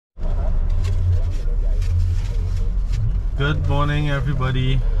Good morning,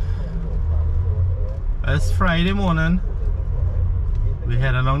 everybody. It's Friday morning. We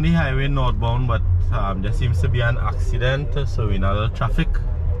head along the highway northbound, but there seems to be an accident, so we're in a little traffic.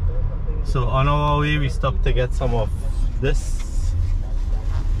 So on our way, we stopped to get some of this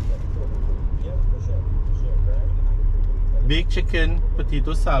baked chicken,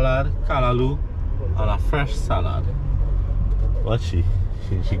 potato salad, kalaloo, and a fresh salad. What's she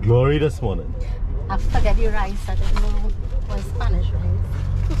glory this morning. I forget the rice. I didn't know it was Spanish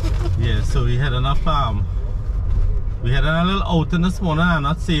rice. Yeah, so we had enough we had a little outing this morning. I'm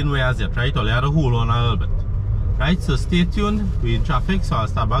not saying where as yet, right? Only had to hold on a little bit. Right, so stay tuned. We're in traffic, so I'll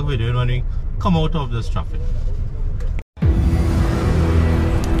start back videoing when we come out of this traffic.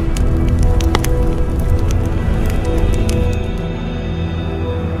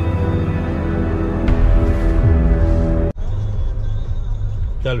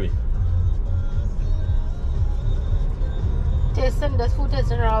 Tell me. Tasting this food is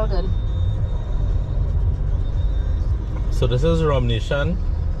rowden. So this is Rum Nation.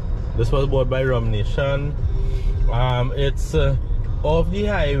 This was bought by Rum Nation. It's off the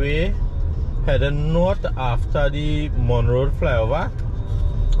highway, heading north after the Monroe flyover.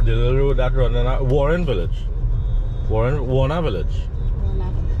 The little road that runs in Warner Village. Warner Village.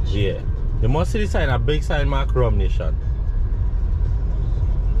 Yeah. You must see the sign, a big sign mark Rum Nation.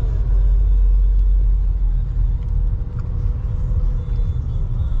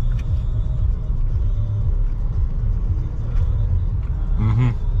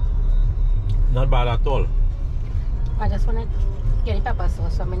 Not bad at all. I just want to get the pepper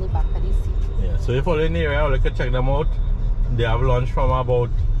sauce so many back for this seat. Yeah, so if you're in the area, you can check them out. They have lunch from about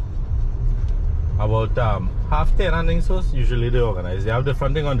 10:30 and things, so usually they organize. They have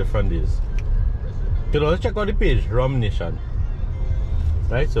different things on different days. You can also check out the page, Rum Nation.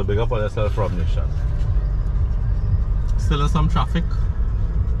 Right, so big up on yourself, Rum Nation. Still in some traffic.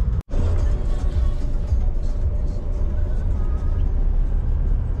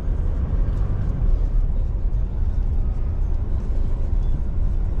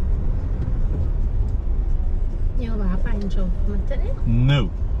 No.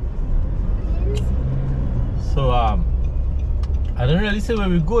 So I didn't really say where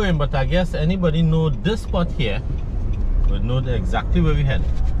we're going, but I guess anybody know this spot here would know exactly where we head.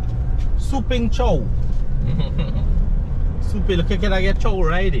 Souping Chow. Souping, look, can I get chow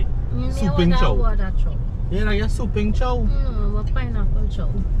right? Souping Chow. Yeah, I get souping chow. No, what pineapple chow?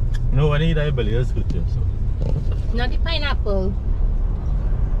 No, I need that belly is good here, so. Not the pineapple.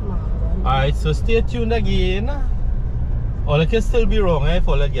 Alright, so stay tuned again. All I can still be wrong if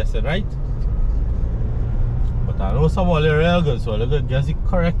all I guessing, right? But I know some all the real good, so I'll guess the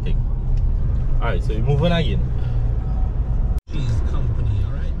correct thing. Alright, so we're moving again. Company,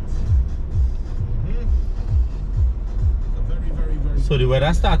 alright? So the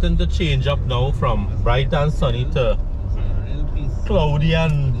weather's starting to change up now from bright and sunny to cloudy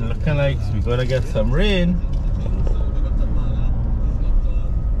and looking like we're gonna get some rain.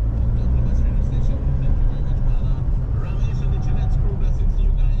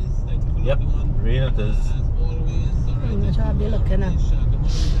 Yep, rain it is. Which I'll be looking at.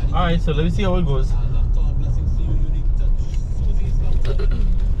 Alright, so let me see how it goes.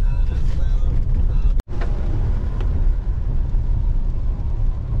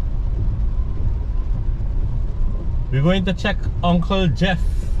 We're going to check Uncle Jeff.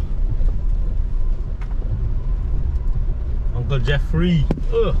 Uncle Jeffrey.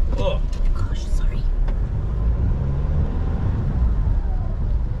 Oh. Gosh, sorry.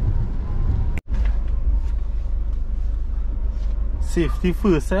 Safety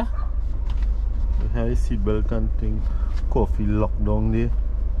first, eh? We have a seatbelt and thing. Coffee locked down there.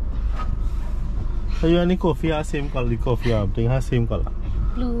 So you and the coffee have same color, the coffee have thing has same color.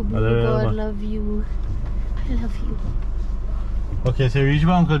 Blue, God love you. I love you. Okay, so we reached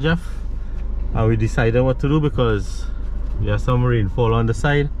by Uncle Jeff. And we decided what to do because we have some rainfall on the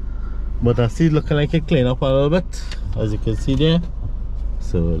side. But I see it looking like it cleaned up a little bit, as you can see there.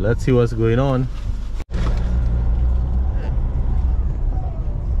 So let's see what's going on.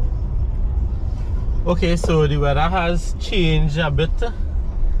 Okay, so the weather has changed a bit.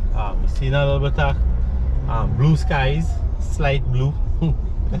 We've seen a little bit of blue skies, slight blue.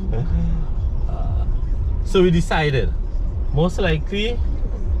 So we decided, most likely, if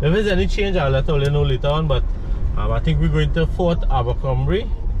there's any change, I'll let you know later on. But I think we're going to Fort Abercrombie,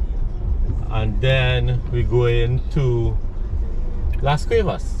 and then we're going to Las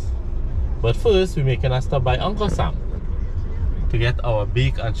Cuevas. But first, we're making a stop by Uncle Sam to get our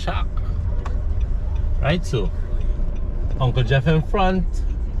bake and shark. Right, so Uncle Jeff in front,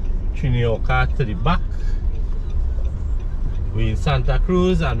 Trinidad to the back, We in Santa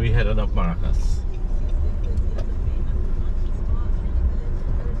Cruz and we headed up Maracas.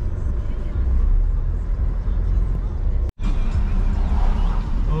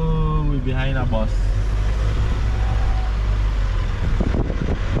 Oh, we behind a bus.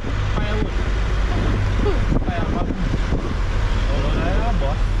 Firewood. Firewood. Oh, there a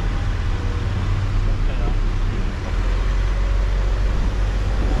bus.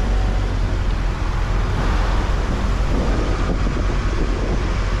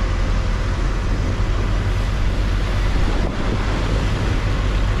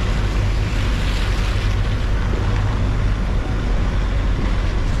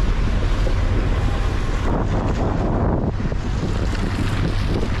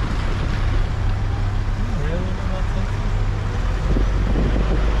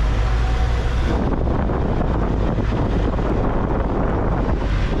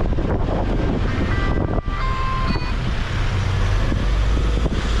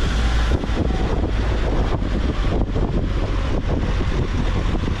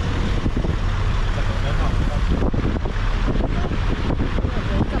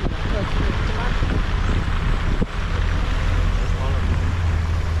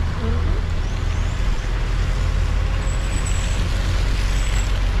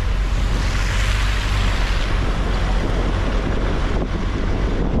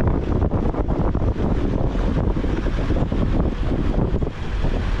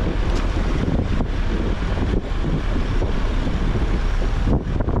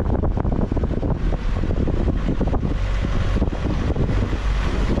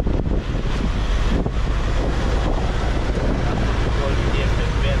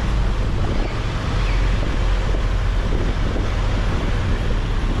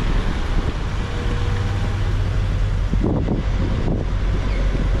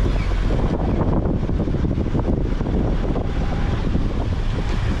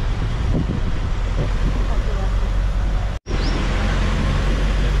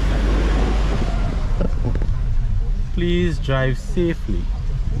 Please drive safely.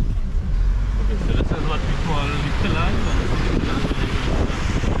 Okay, so this is what we call the pillars.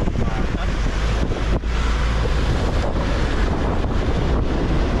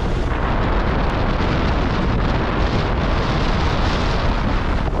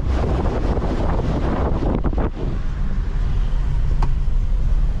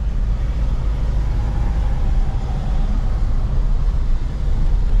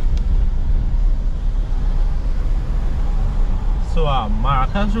 So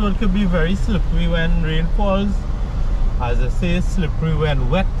Maracas road could be very slippery when rain falls. As I say, slippery when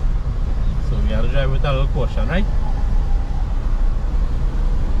wet. So we have to drive with a little caution, right?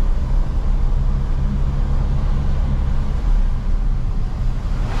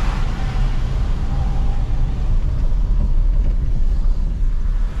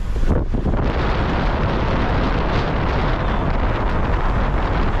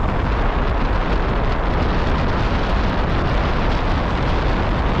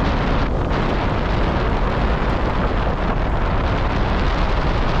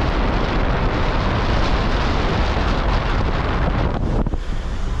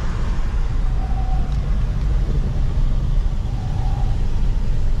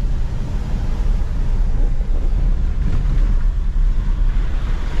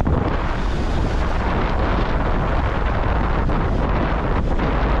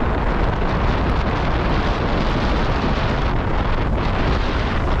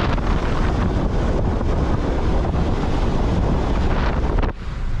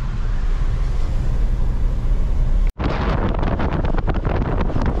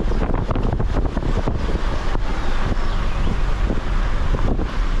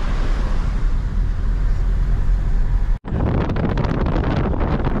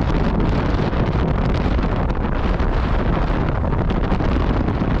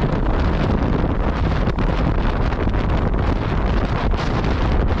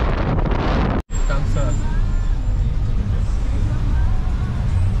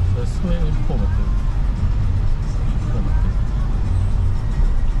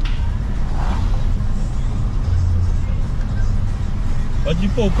 Pode ir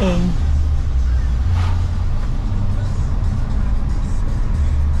poupando.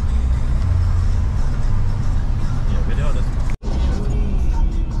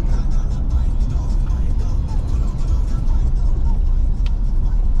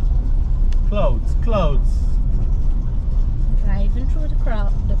 Clouds. Driving through the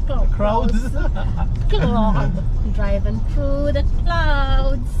clouds. Cloud. Driving through the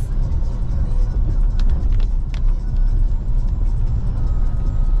clouds.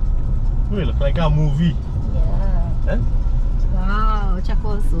 We look like a movie. Yeah. Eh? go check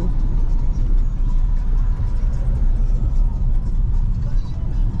also.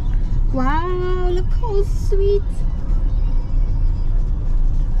 Wow, look how sweet.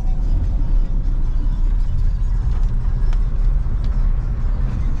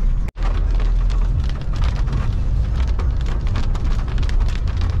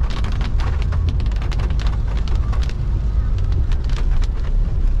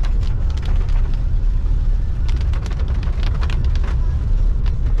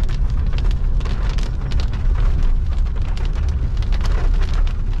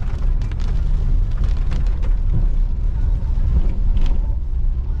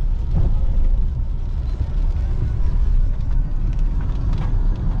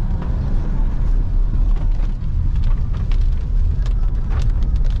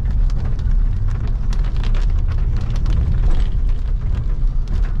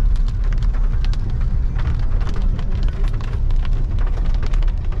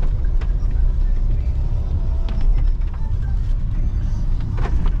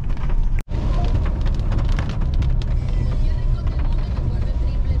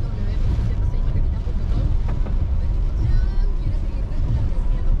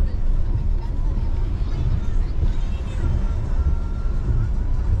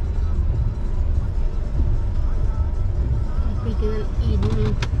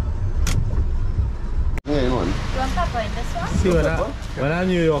 See when a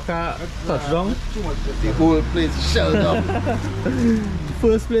New Yorker touch down, the whole place shelled up.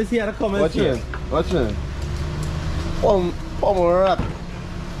 first place he had to come and see. Watch it. Rock.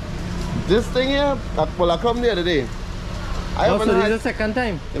 This thing here, that Pola come the other day. I haven't so had this is the second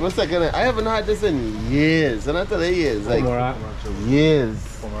time? It's my second time. I haven't had this in years. And I tell you years. Like Rock. years.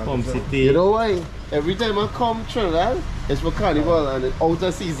 From City. You know why? Every time I come Trinidad, it's for carnival and it's out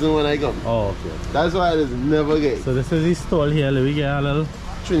of season when I come. Oh, okay. That's why I just never get. So this is the stall here. Let me get a little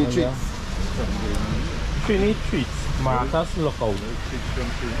Trini treats. Trini treats. Maracas lookout.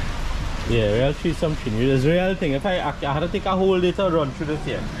 Yeah, real treats some Trini. It's real thing. If I had to take a whole day to run through this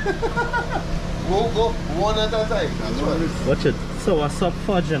here. Go one at a time. That's what. Watch it. So what's up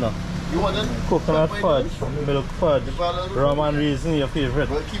fudge, you know? You want it? Coconut fudge, milk fudge, rum and raisin, your favorite.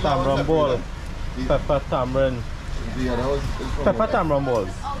 Tamarind ball, pepper tamarind. Pepper tamarind balls.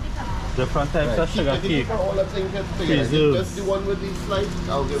 Different types of sugar cake. Preserves. Just the one with the slice.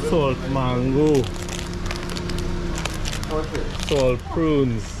 I'll give it. Salt mango. Salt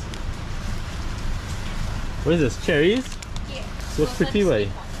prunes. What is this? Cherries? Yeah. So pretty, right?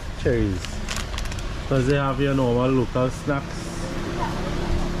 Cherries. Because they have your normal local snacks.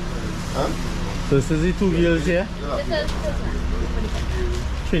 Huh? So this is the two girls here. This is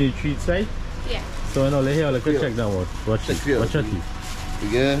Trini treats, right? yeah. So now let here, let's check them out. Watch it. Watch your teeth. You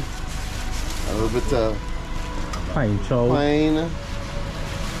get a little bit of Pine chow. pine.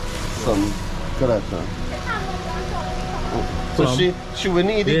 Some correct. So she will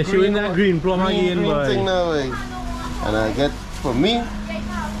need the Yeah, green, she will that green plum again, green boy. thing now, like. And I get for me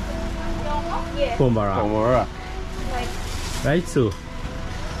Pomara. Pomara. Right, so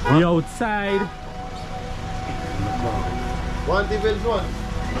we outside. One different one.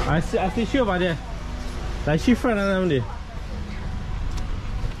 I see she over there. Like she friend of them there.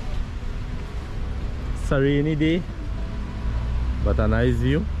 It's a rainy day, but a nice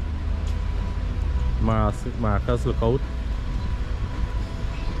view. Maracas lookout.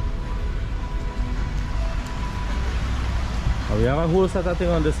 And we have a whole set of thing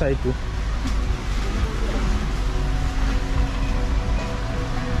on the side too.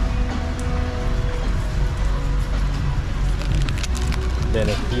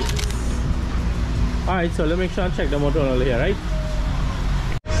 Benefits. Alright, so let me make sure and check them out on over here, right?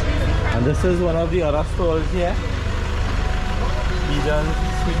 And this is one of the other stalls here. Eden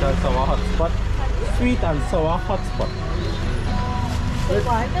sweet and sour hotspot. Sweet and sour hotspot.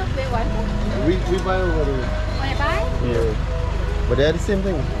 We buy over there. Wanna buy? Yeah. But they're the same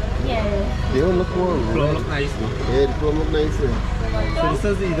thing. Yeah. They don't look more Plum red. look nice though. Yeah, the plum look nicer. So this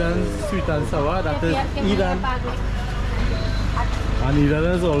is Eden's sweet and sour. That is Eden. And Eden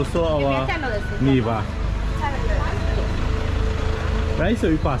is also our neighbor. Right, so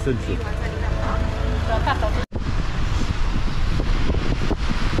we pass it through.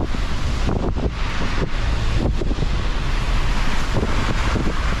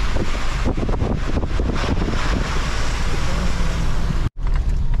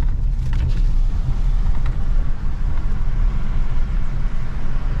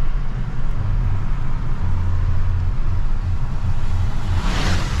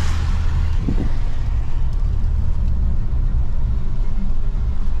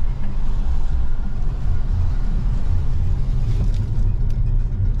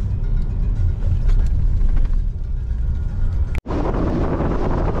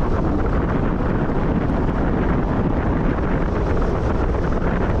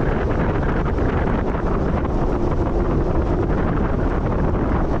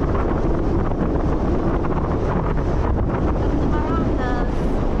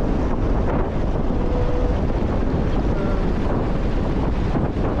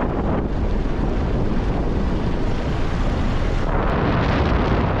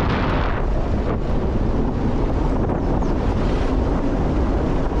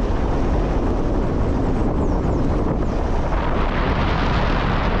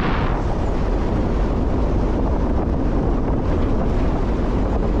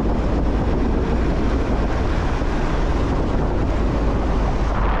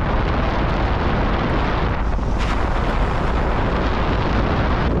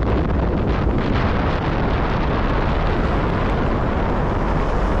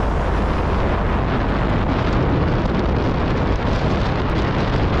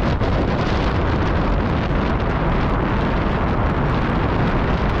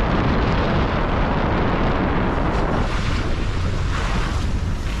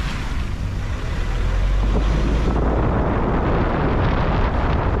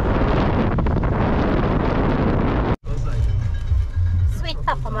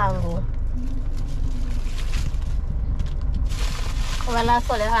 Tapa mango. Wala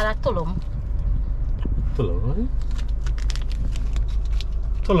sole hala tulum. Tulum.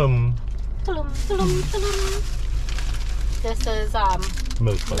 Tulum. Tulum, tulum, tulum. This is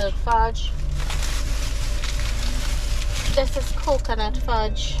Milk fudge. milk fudge. This is coconut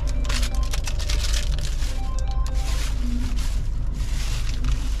fudge.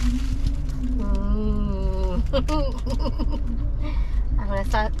 I'm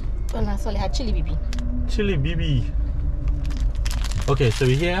gonna start chili bibi. Chili bibi. Okay, so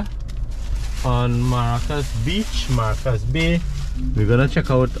we're here on Maracas Beach, Maracas Bay. We're gonna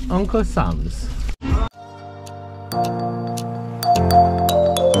check out Uncle Sam's.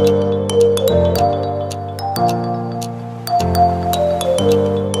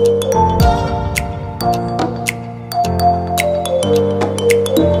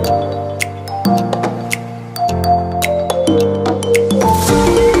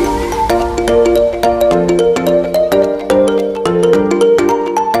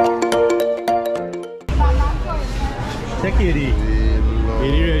 Check Eddie.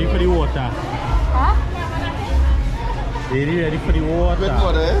 Eddie ready for the water. Huh? Eddie ready for the water. With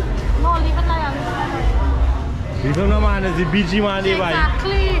water, eh? No, leave it like You don't know man, it's the Vigie man they buy.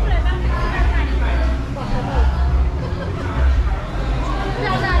 exactly.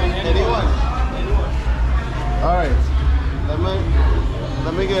 Anyone? Alright.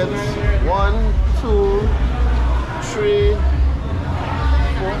 Let me get 1, 2, 3,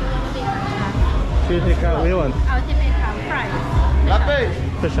 4. So you take out, what you want? I'll take fries. Latte.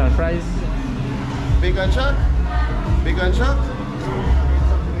 Fish and fries. Bacon chuck. Bacon chuck.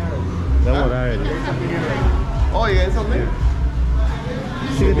 That one already. Oh, you get something?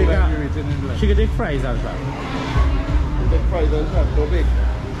 She can take fries and fries. Take fries and chuck. No big.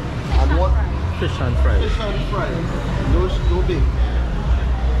 And what? Fish and fries. Fish and fries. No big.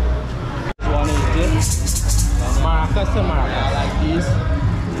 One is this. Maracas to Maracas. Like these.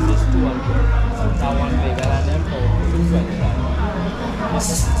 This 200. That one bigger than them for 225.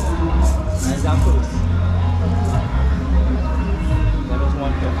 And that first. That was 150.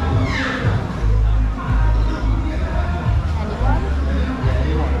 Anyone? Yeah,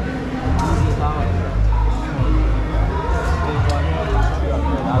 anyone. This is how much. This one here.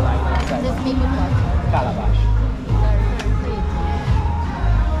 I like that. This meat with what? Calabash.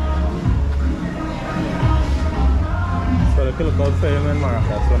 So look out for him in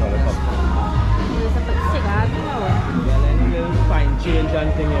Maracas when I come. There's a big cigar tomorrow. Yeah, any little fine change and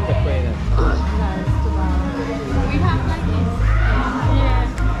thing you can put in it. We have like this.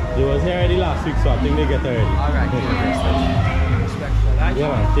 Yeah. He was here already last week, so I think they get already. Alright, respectful. Right? Yeah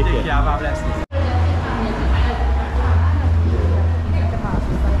man, take care. Have a blessed day.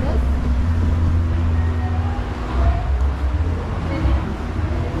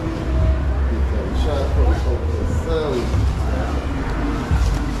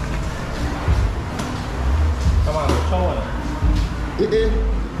 Come on, show one.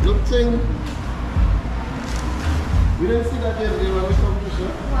 Look thing. We didn't see that yesterday when we come to show.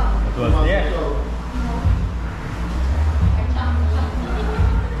 It was there.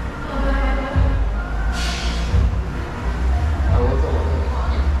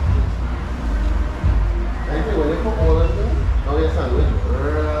 Anything when they cook all of them, now your sandwich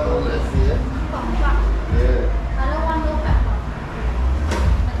real messy, yeah? Yeah. I don't want no pepper.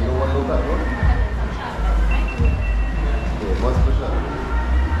 You don't want no pepper? Yeah, must push that.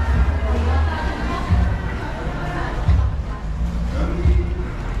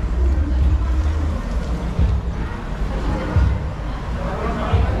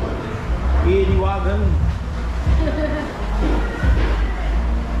 Wagon.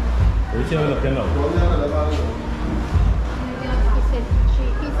 Which are you looking at?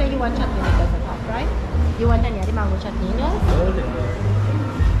 He said you want chutney because of top, right? You want any of the mango chutney in yours?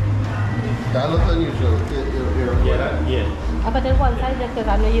 That looks unusual. Yeah, yeah. But then one side just because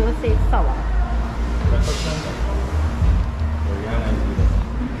I know you will say it's sour.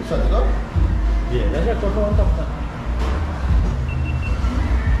 Shut it up? Yeah, that's a cocoa on top.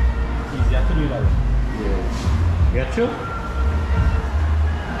 Easier to do that. Yeah. Get you?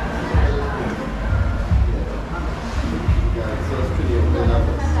 Yeah, so it's pretty open up.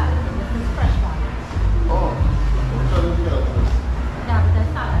 This is fresh one. Oh, which one is the other one? Yeah, but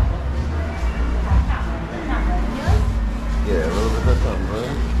that's salad. Yeah, a little bit of some,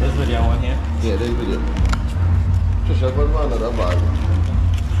 right? This video one here. Yeah, there's video. Trisha, put one another bag.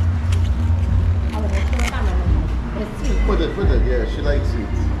 It's sweet. Put it, yeah, she likes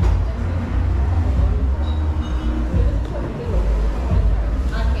sweets.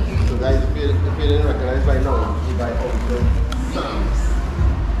 So guys, if you didn't recognize by now, you buy out the Sam's.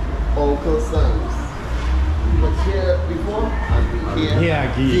 Uncle Sam's. We was here before and we here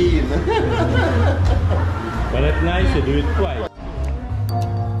again. But it's nice to do it twice.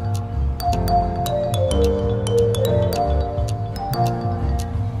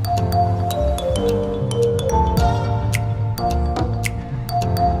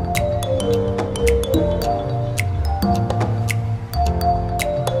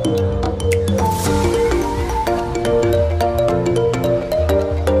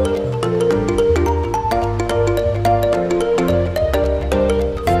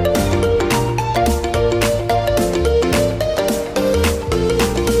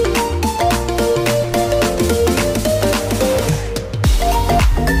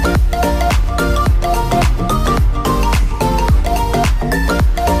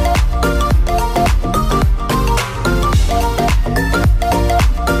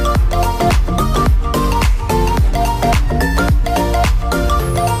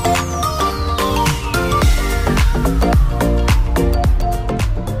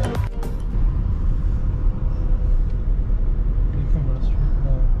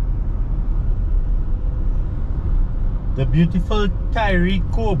 The beautiful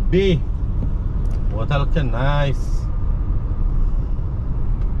Tyrico Bay. Water looking nice.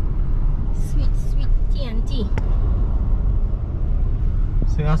 Sweet, sweet TNT.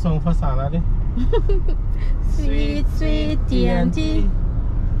 Sing a song for Sana. Sweet, sweet TNT.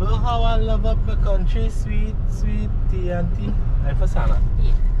 Oh, how I love up the country. Sweet, sweet TNT. I for Sana.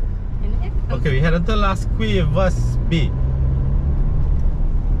 Yeah. Okay, we headed to Las Cuevas Bay.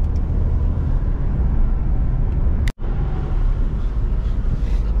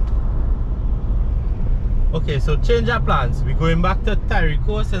 Okay, so change our plans. We're going back to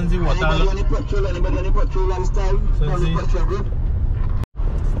Tyrico since the water. Anybody petrol and style? Petrol good?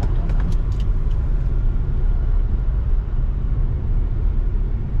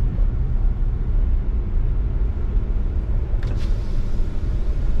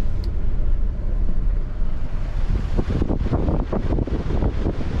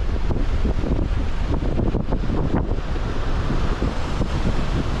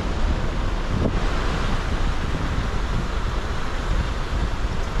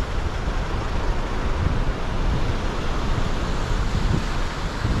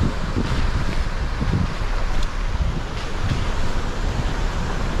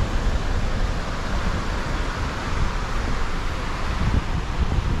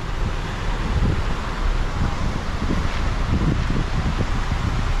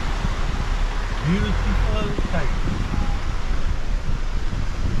 Beautiful sight.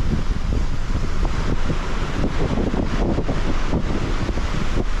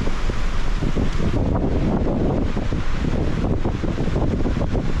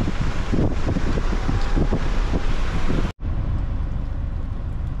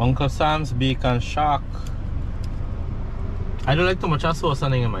 Uncle Sam's bacon shark. I don't like too much of sauce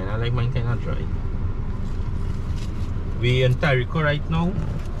on mine. I like mine kind of dry. We in Tyrico right now.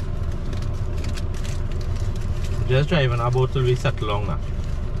 Just driving about till we settle long now.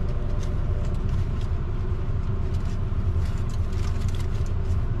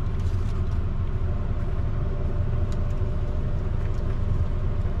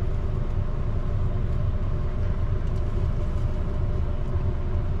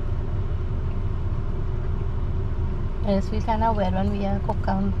 Yes, we kind of weird when we are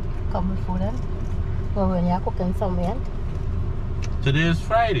cooking food, or when you are cooking somewhere. Today is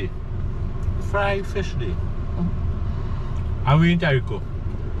Friday. Fried fish day. And we in Tyrico.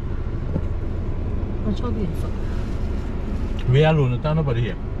 It's so beautiful. We alone, there's nobody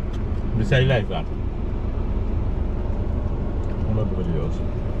here. Besides lifeguard. Nobody else.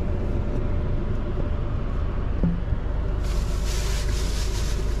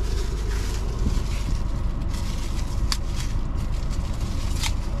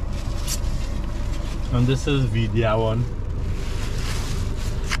 And this is Vigie one.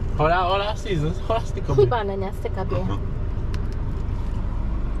 All that seasons, all that stick up there. Banana stick up there.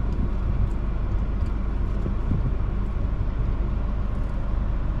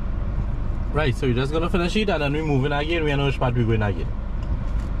 Right, so we're just gonna finish it and then we're moving again. We don't know which part we're going again.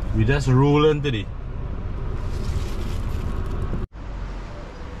 We just rolling today.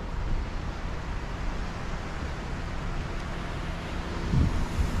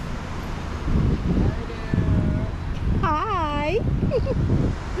 Hi.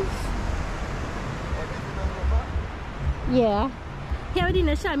 Yeah. Here we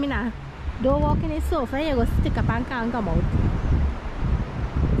didn't show me now. Don't walk in the sofa, you go stick up and can't come out.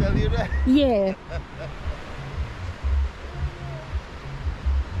 Tell you that? Yeah.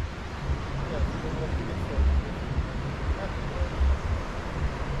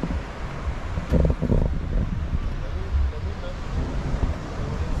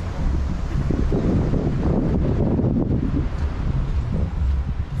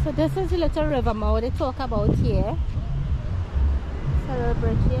 This is the little river mouth they talk about here.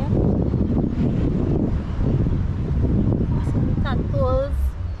 Celebrate here. Some tadpoles.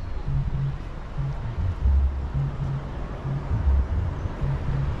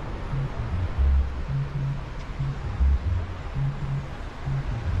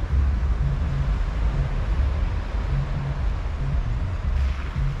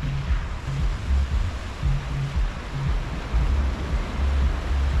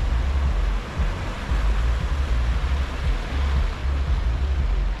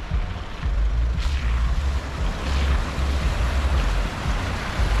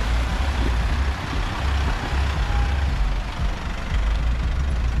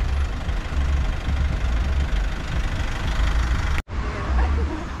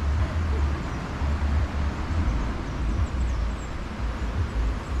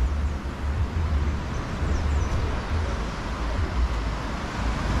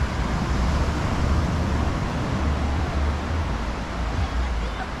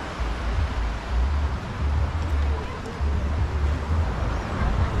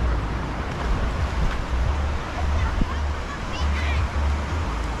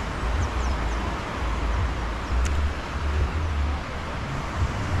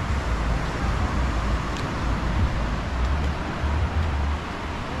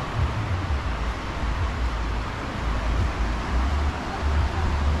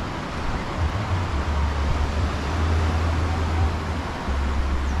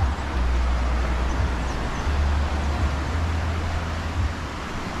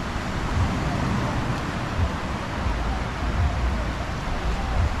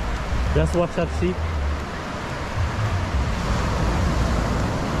 Just watch that sheep.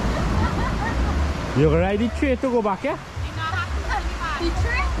 You gonna ride the train to go back, yeah? The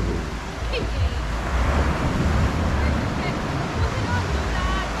tree?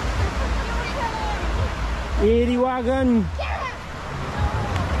 Eddie wagon.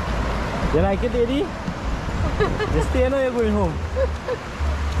 You like it, Eddie? You staying or you going home?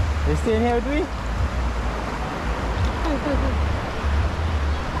 You staying here with me?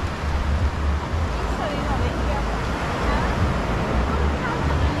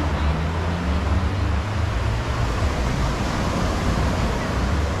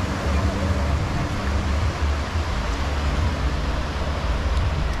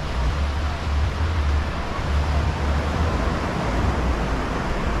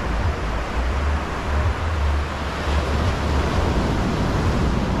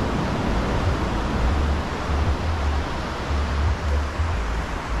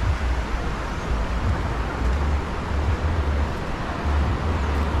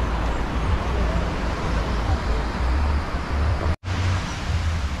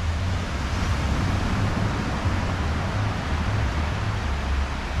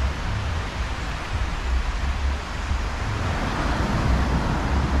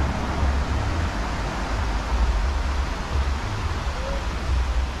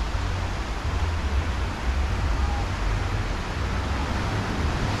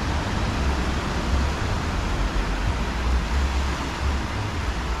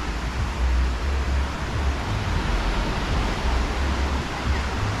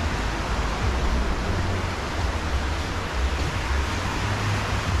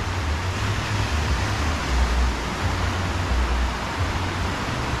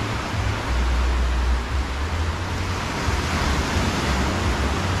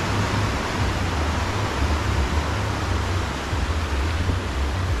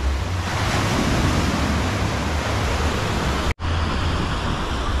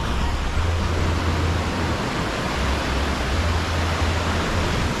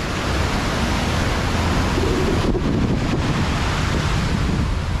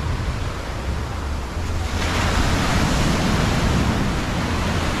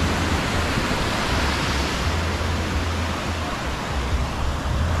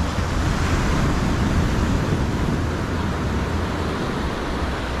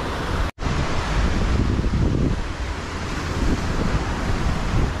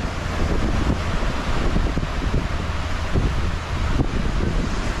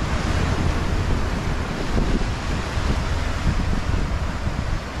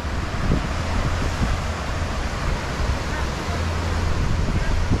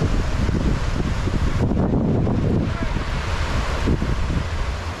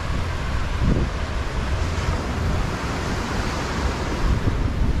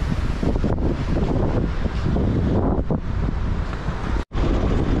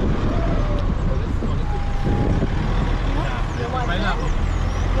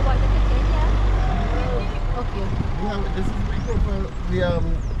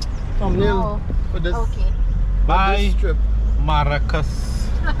 Bye, Strip. Maracas.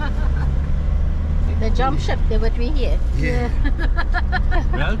 The jump ship, they would be here. Yeah.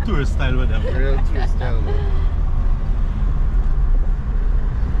 Real tourist style with them. Real tourist style, man.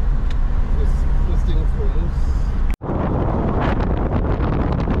 First thing foremost.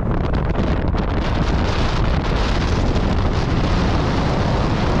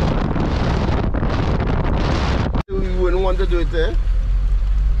 You wouldn't want to do it there?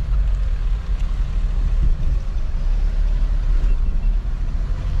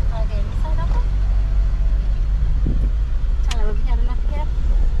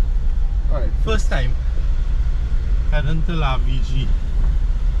 First time heading to La Vigie.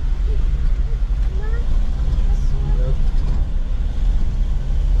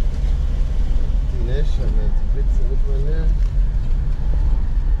 Dinesh and then bits in it one there.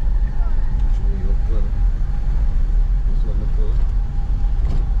 It's wonderful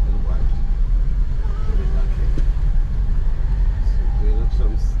and white. So going up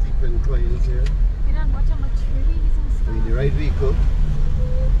some steep inclines here. You don't watch how much trees and stuff. In the right vehicle.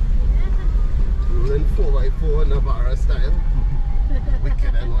 Rolling 4x4 Navarra style.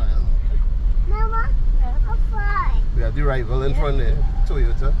 Wicked and wild. Mama, how far? We have the rival in front there,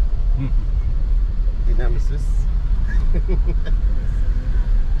 Toyota. The nemesis. Oh,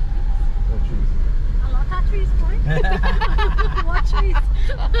 trees. A lot of trees, boy. What trees?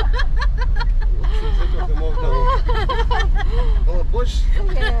 What trees are talking about now? Oh, a bush.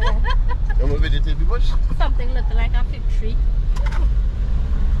 Yeah. I'm a vegetable bush. Something looking like a fig tree.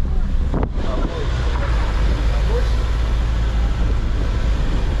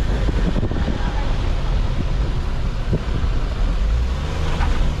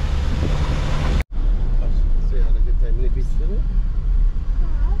 So you had a good time in the beach, didn't you?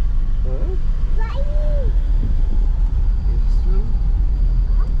 Huh? You swim?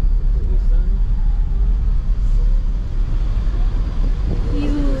 In the sun?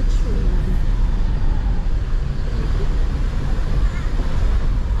 Huge tree.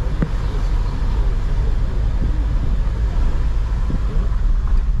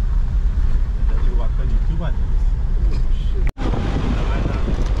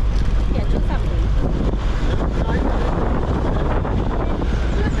 Yeah, do something.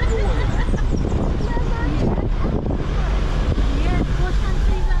 Yes, bush and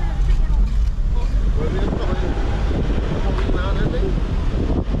trees and everything else. Where we are coming down, I think.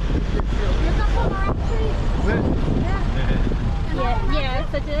 Look at the rock trees. Where? Yeah, yes,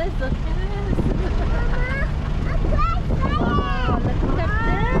 it is. It is. Wow, look at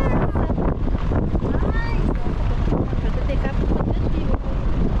this. Nice. I'm going to take up for this view.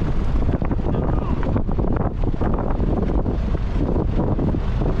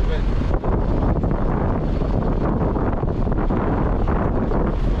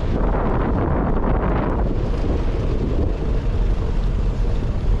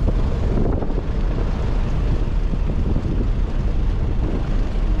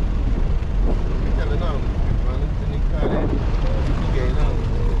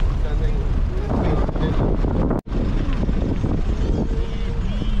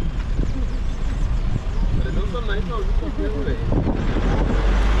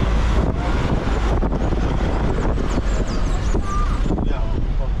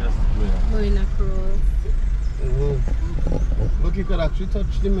 Going across. Look, you could actually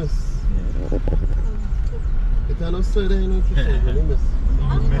touch the mist. It's not so there, you know, to show the mist.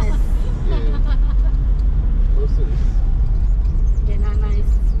 Yes. Yeah. Most of this. Getting a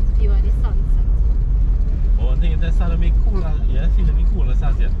nice view of the sunset. One thing that's starting to make cooler. Yeah, see the coolness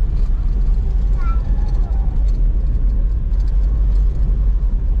as yet.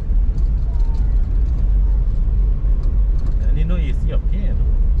 And you know you see up here.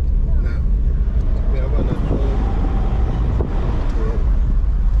 Nah. We have a natural.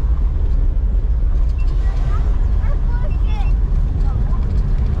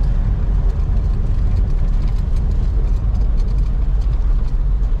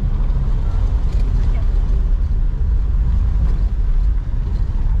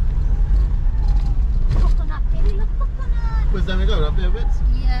 Coconut, baby, look coconut. First time we got up there, bits.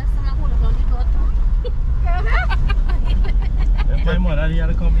 Yes, and I hold it on the door too. My mother here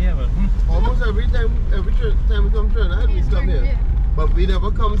to come here, but Almost every time we come to Trinidad, we come here. But we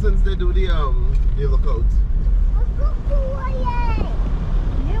never come since they do the lookout.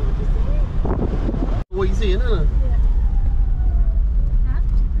 Yeah, what you saying? What you saying, Anna? Huh?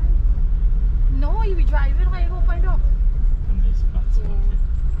 No, you be driving, how you go find out? a nice flat spot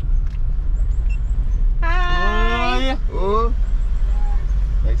Hi. Oh,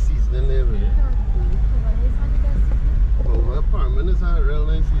 nice seasoning there, man. Over apartment is a real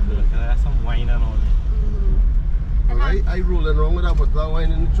nice here. seasoning. Look, there's some wine and all. I rolling around with that bottle of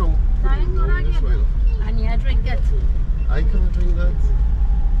wine in the trunk. And you drink it. I can't drink that.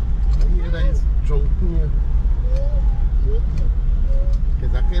 I hear that it's drunk in here. Is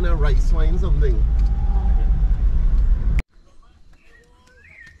that kind of rice wine something?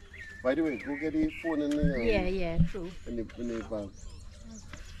 By the way, go get the phone in the Yeah, true. in the bag.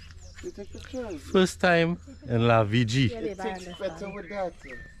 You take pictures. First time in La Vigie. It takes better with that.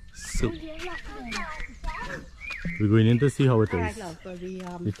 So we're going in to see how it is.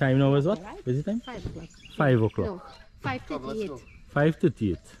 The time now is what? Is the time? 5 o'clock. 5 o'clock. No, 5:38.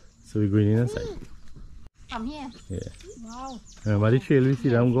 5:38. So we're going in inside. From here? Yeah. Wow. Remember the trail we see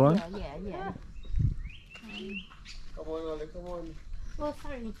them go on? Yeah. Come on, Ollie, come on. Oh,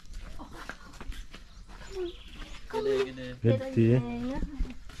 sorry. Good tea.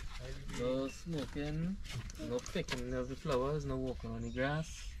 No smoking, no picking of the flowers, no walking on the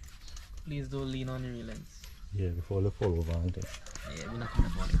grass. Please don't lean on the railings. Yeah, before they fall over and things. Yeah, we're not going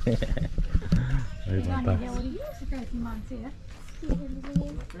to bother. Very bad pass.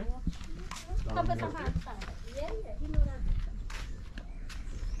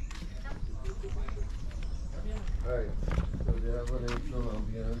 Alright, so they have an intro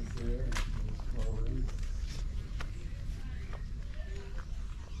ambience here. Flowers.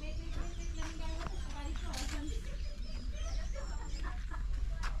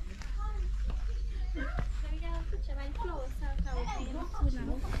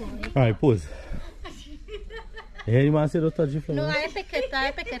 Alright, pause. You hear the man say don't touch the flower? No, I pick it.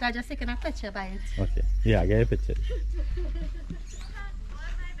 I just taking a picture by it. Okay. Yeah, get a picture.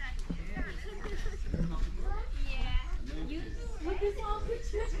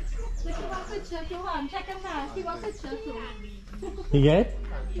 You get it?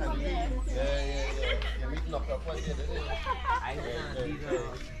 Yeah. You meet knock up one day, didn't you?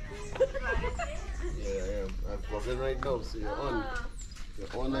 Yeah. I'm vlogging right now, so you're on.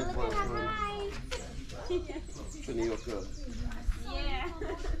 You're on like one from Trinidad.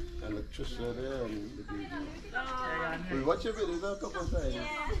 Yeah. And the Trisha there and the baby. We watch your videos a couple of times.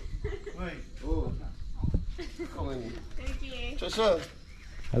 Yeah. Oh. Come in. Thank you. Trisha.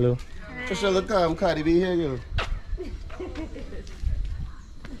 Hello. Trisha, look, Cardi B here, girl.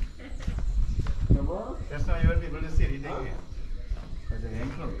 That's why you want people to see the thing here. Because they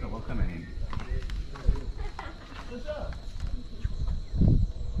ain't close, come on, come in. We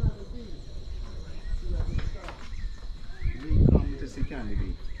come to see Candy B.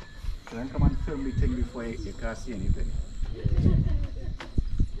 So then come and film the thing before you can't see anything.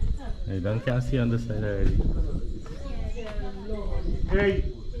 You don't can't see on the side already. Hey!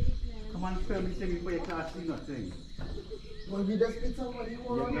 Come and film the thing before you can't see nothing. Well, we just get somebody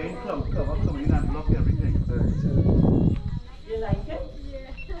who You're getting cloud cover coming in and block everything. You like it?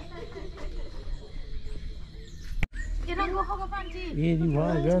 Yeah. You don't go home, Auntie. Yeah, the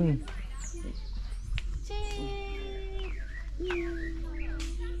wagon. Good.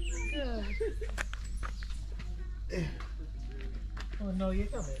 Oh no, you're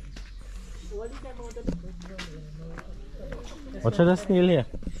coming. What's that snail here?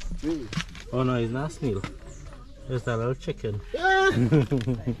 Really? Oh no, it's not snail. It's that little chicken.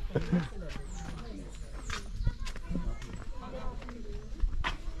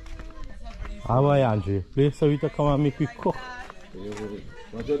 How are you, Andrew? Please, so we to come and make we cook.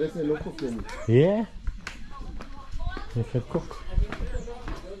 What do they say? No cooking. Yeah? We can cook.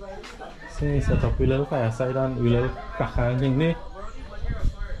 See, set up a little fireside and a little cracker and thing there.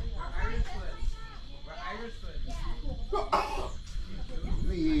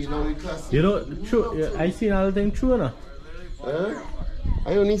 You know, true, I seen all the thing true, no?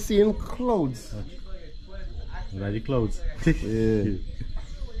 I only seen clouds. Not the clouds. Yeah.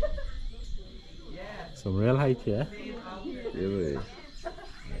 Some real height here. Yeah, boy.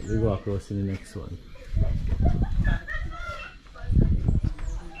 We go across to the next one.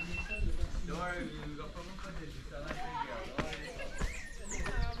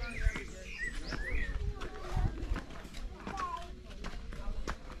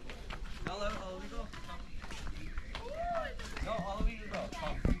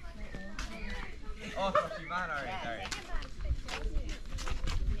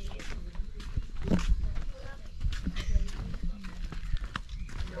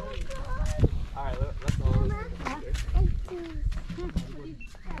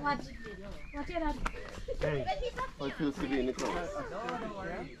 Watch it up. Hey, I feel to be in the clouds. Don't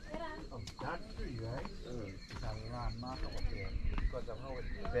worry. That's true, right? It's a landmark over there because of how it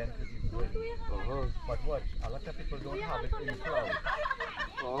bent is going. But watch, a lot of people don't have it in the cloud.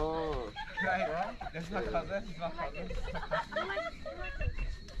 Oh. Right? That's not covered. It's not covered.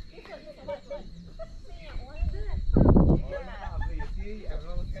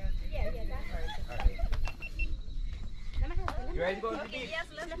 You ready to go to the beach? Yes,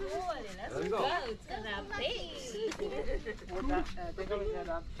 let's go. Let's go. To the beach. Take a look at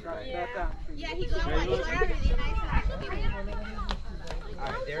that. Yeah, he got one. He got a really nice house.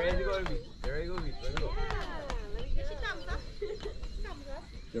 Alright, they're ready to go to the beach. They're ready to go to the beach. Let's go.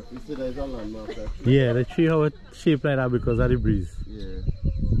 Jeffrey said there's a landmark there. Yeah, the tree how it shaped like that because of the breeze. Yeah.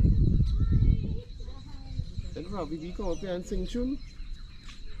 And Robbie, we come up here and sing tune?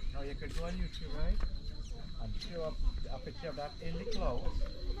 Now you could go on YouTube, right? And show up a picture of that in the clouds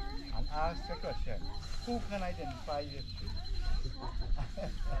and ask the question, who can identify this tree?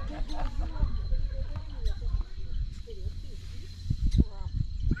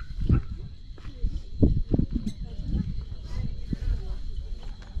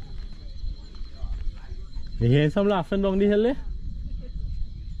 You hear some laughing down the hill there?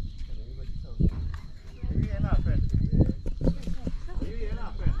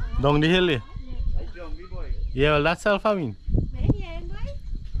 Down the hill there? Yeah, well that's self I mean.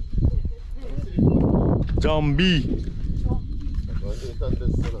 Zombie.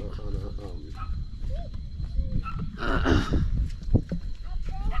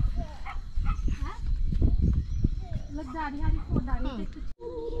 Look, Daddy, how do you phone, Daddy? Take the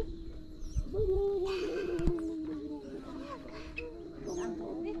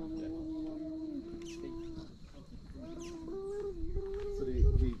So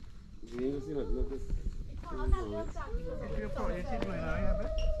we ain't gonna see nothing of this.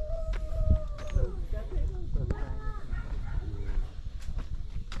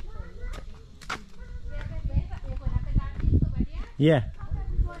 Yeah.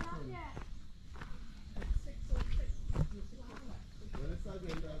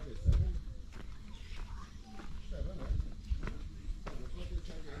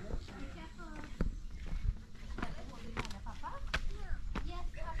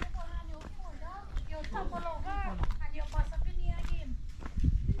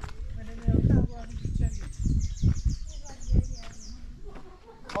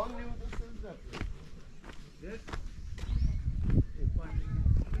 How new this is, Jeffrey? Yes.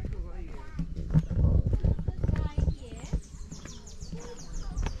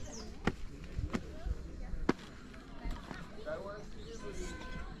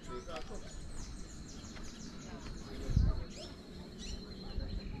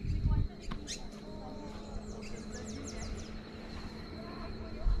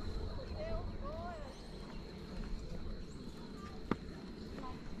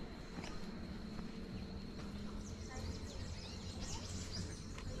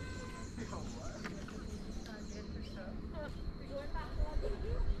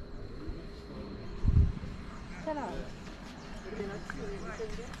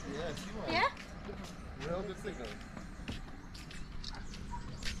 Yeah? Real good signal.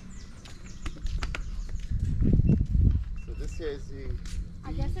 So this here is the...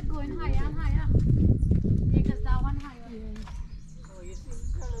 I guess it's going higher and higher. Yeah, because that one higher. Oh, you see the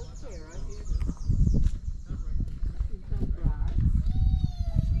colors clear, right?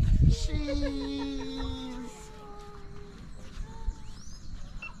 Cheese!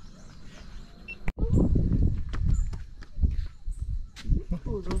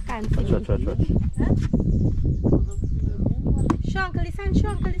 Fancy. Watch. Show Uncle the sign, show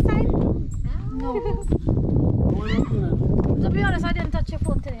Uncle the sign. No. To be honest, I didn't touch your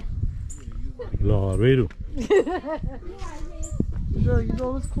phone today. Lord, where do? Yeah, you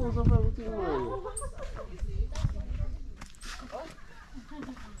always close up everything, man.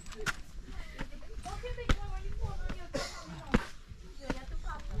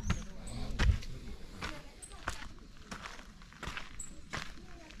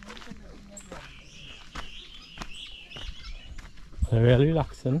 Really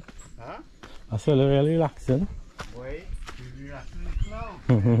relaxing. Huh? I feel really relaxing. Boy, you're actually cloud.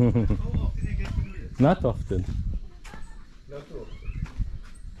 How often you get to do this? Not often. Not true.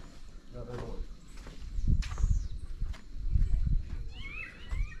 Not at all.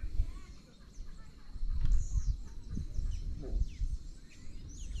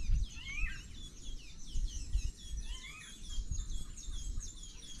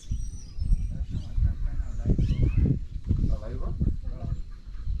 Alive?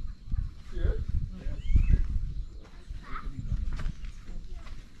 Yeah.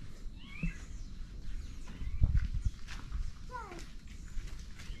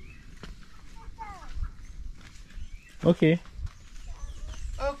 Okay.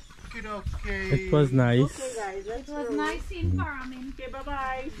 Okay. It was nice. Okay, guys, let's It was nice seeing Paramin. Okay,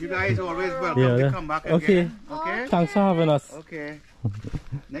 bye-bye. You guys always welcome Yeah, to come back okay. again. Okay? Thanks for having us. Okay.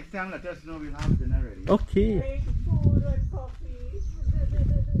 Next time let us know, we'll have dinner ready. Okay. Great food and coffee.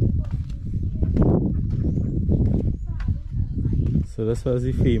 So this was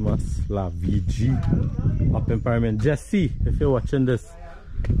the famous La Vigie up in Parliament. Jesse, if you're watching this,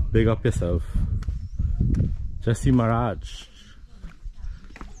 big up yourself. Jesse Maraj.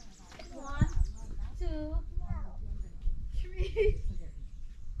 1, 2, 3,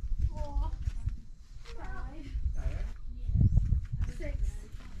 4, 5, 6.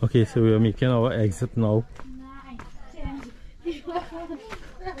 Okay, so we're making our exit now. 9, 10, 11,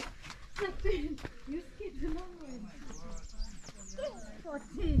 13. You skip the number.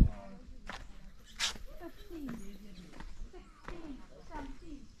 14, 15, 16,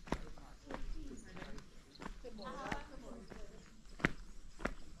 17,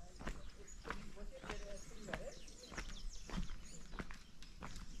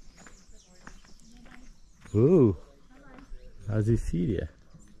 18. Ooh, as you see there.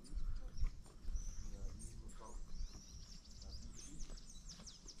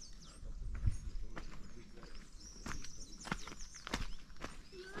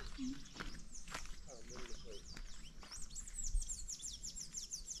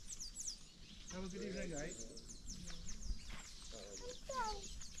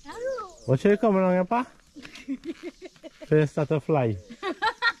 What you coming on, Pa? First start to fly.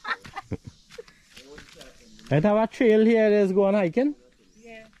 I have a trail here that's going hiking?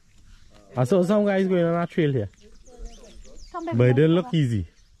 Yeah. I saw some guys going on a trail here. But it didn't look easy.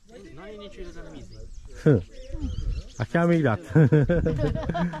 Not any trails are easy. I can't make that.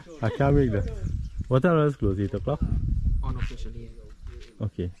 I can't make that. What time is it close? 8 o'clock? Unofficially.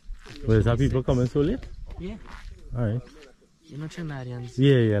 Okay. Well, is that people coming so late? Yeah. Alright. You know Trinidadians.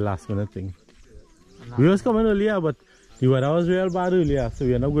 Yeah, last minute thing. We was coming earlier, but the weather was real bad earlier, so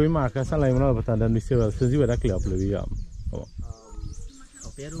we are not going Maracas and Lime, but then we say, well, since the weather clear up, we come on.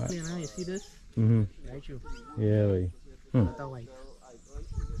 Up here, don't play now. You see this? Right, you. Yeah, right. Not a white.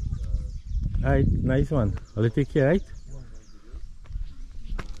 Alright, nice one. I'll take care, right?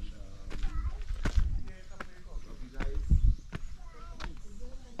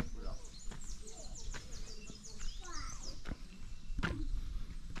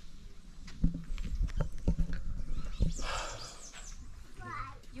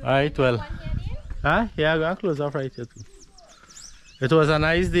 Alright, well. Huh? Yeah, I'm going to close off right here too. It was a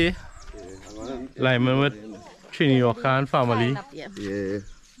nice day. Lyman with Trinidad and family. Yeah.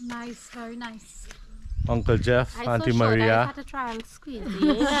 Nice, very nice. Uncle Jeff, Auntie I Maria. had to try and squeeze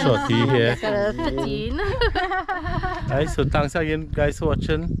Shorty here. 15. Alright, so thanks again guys for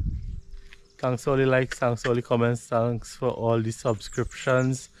watching. Thanks for all the likes, thanks for all the comments, thanks for all the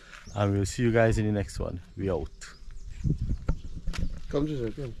subscriptions. And we'll see you guys in the next one. We out. Come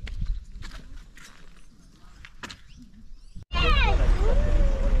to come.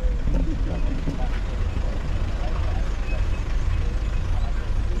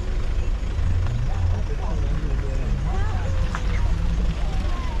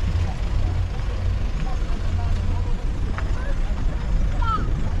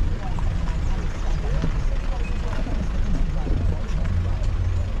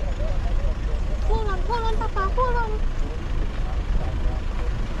 Pull on, Papa, pull on.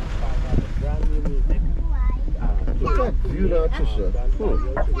 Look at that view now, Trisha.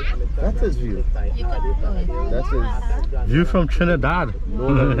 That's his view. That's his View from Trinidad.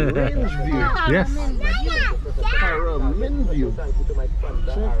 range view. Yes. Pyramid view. Check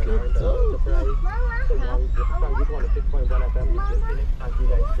it out.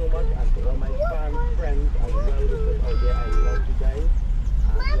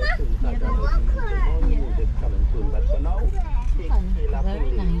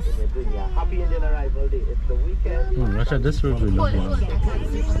 Very nice. Happy Indian arrival day. It's the weekend. Watch out, this road will look one.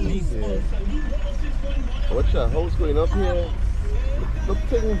 Watch that house going up here. Look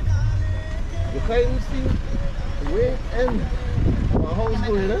thing. You can't see way end. Our house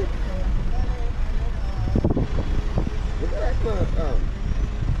going, eh? Look at that.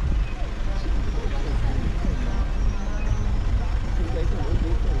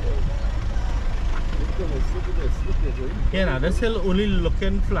 Yeah, now this hill only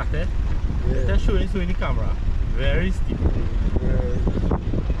looking flat, eh? Yeah. That's showing so in the camera. Very steep.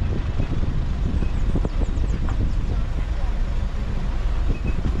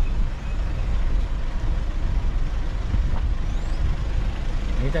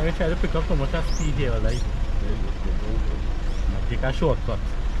 Anytime we try to pick up so much speed here, like, take a shortcut.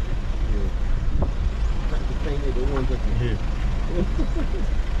 Yeah.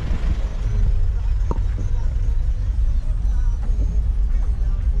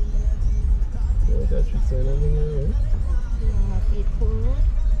 That should say anything here, right? People.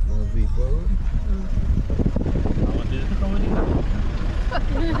 More people. I want you to come with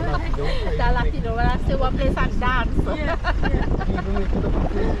you. That Latino, when I say one place and dance.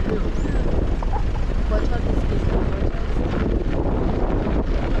 Watch out this place.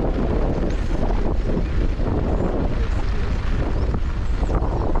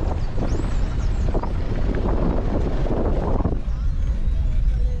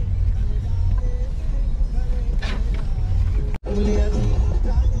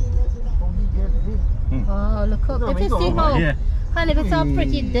 Oh, look up. If you see how, honey, if it's how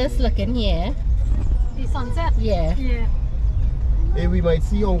pretty this looking here. The sunset? Yeah. Yeah. Hey, we might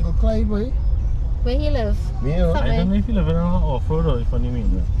see Uncle Clyde, boy. Where he live? Yeah. I don't know if you live in an off-road or if you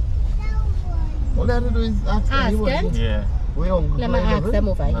mean. All I have to do is ask anybody. him? Yeah. Where Uncle Let me Clyde ask live, them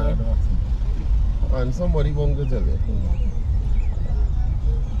over Nah, here. don't ask me. and somebody won't go tell you.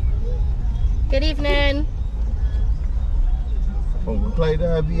 Good evening. Uncle Clyde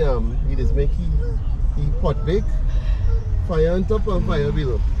he just make he pot bake, fire on top and fire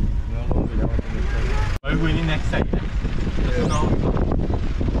below. Are we going in next side? So now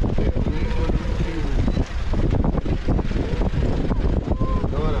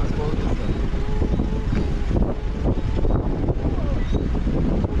No, that's all this time.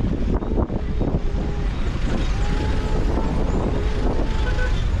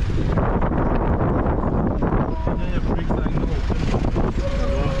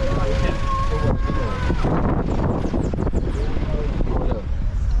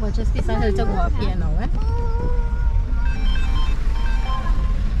 We'll just be some hill to go up here now, eh?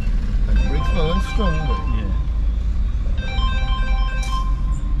 And the brakes are strong, but yeah.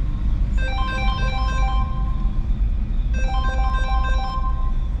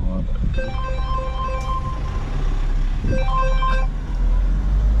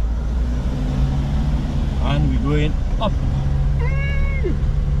 And we're going up.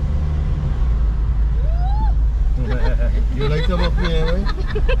 you like them up here, right?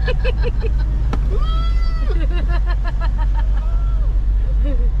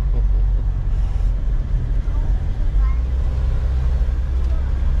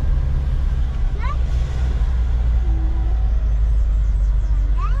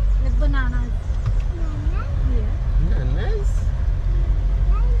 With bananas. Yeah, nice.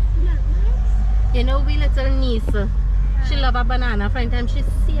 You know, we little niece, she love a banana. For time she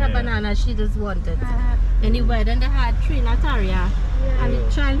see a banana, she just want it. Anyway, then they had Trinidad, and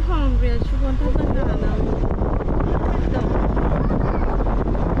the child hungry, she want a banana.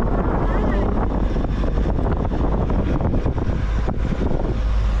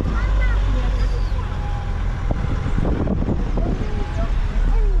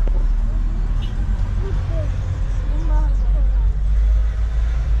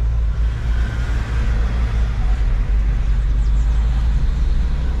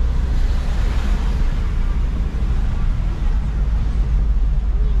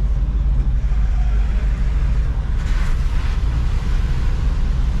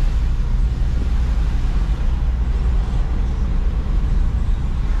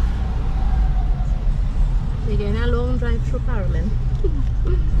 We're getting a long drive through Parliament.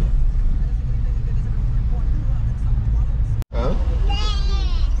 Huh?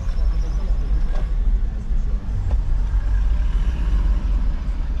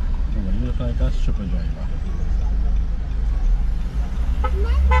 You look like a stripper driver.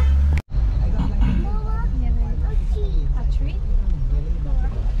 A tree?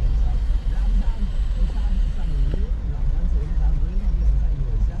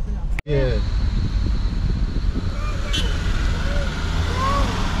 Yeah.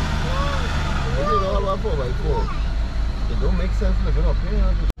 What is all about 4x4? It don't make sense living up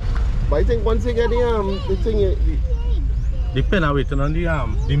here. But I think once you get the thing, The pen are waiting on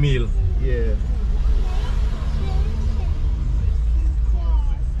the meal. yeah.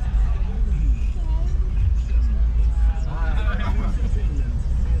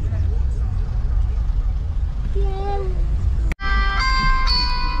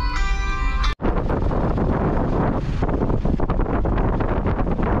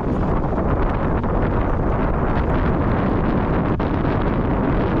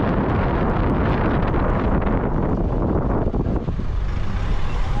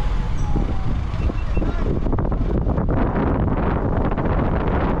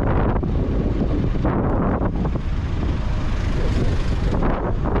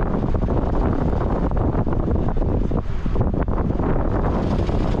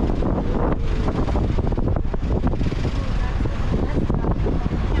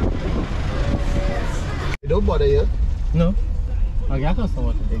 It don't bother you. No. I got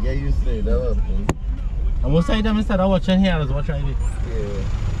customer. They get used to it. That one. And most of them instead of watching here, I was watching it. Yeah.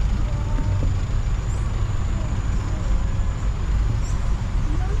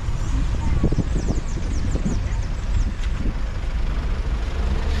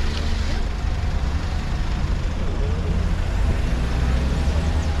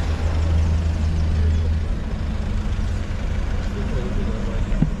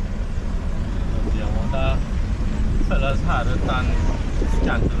 was harder than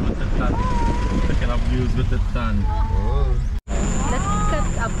scanting with the tan. Picking up views with the tan. Oh. Let's cut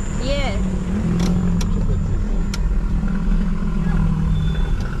up. Yeah.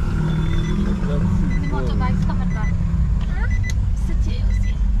 The motorbike stop at back. Sit here, you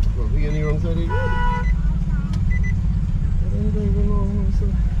see. Well, we on the wrong side of the road. I don't even know how so.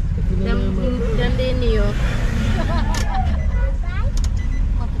 Them they knew.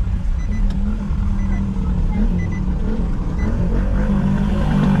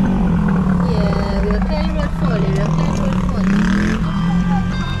 Yeah, we'll tell you what's funny. We'll tell you what's funny.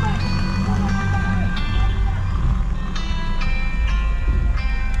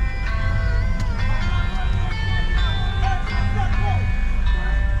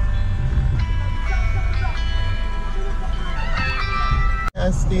 I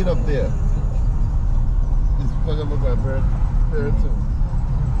stayed up there. It's because I'm going to burn too.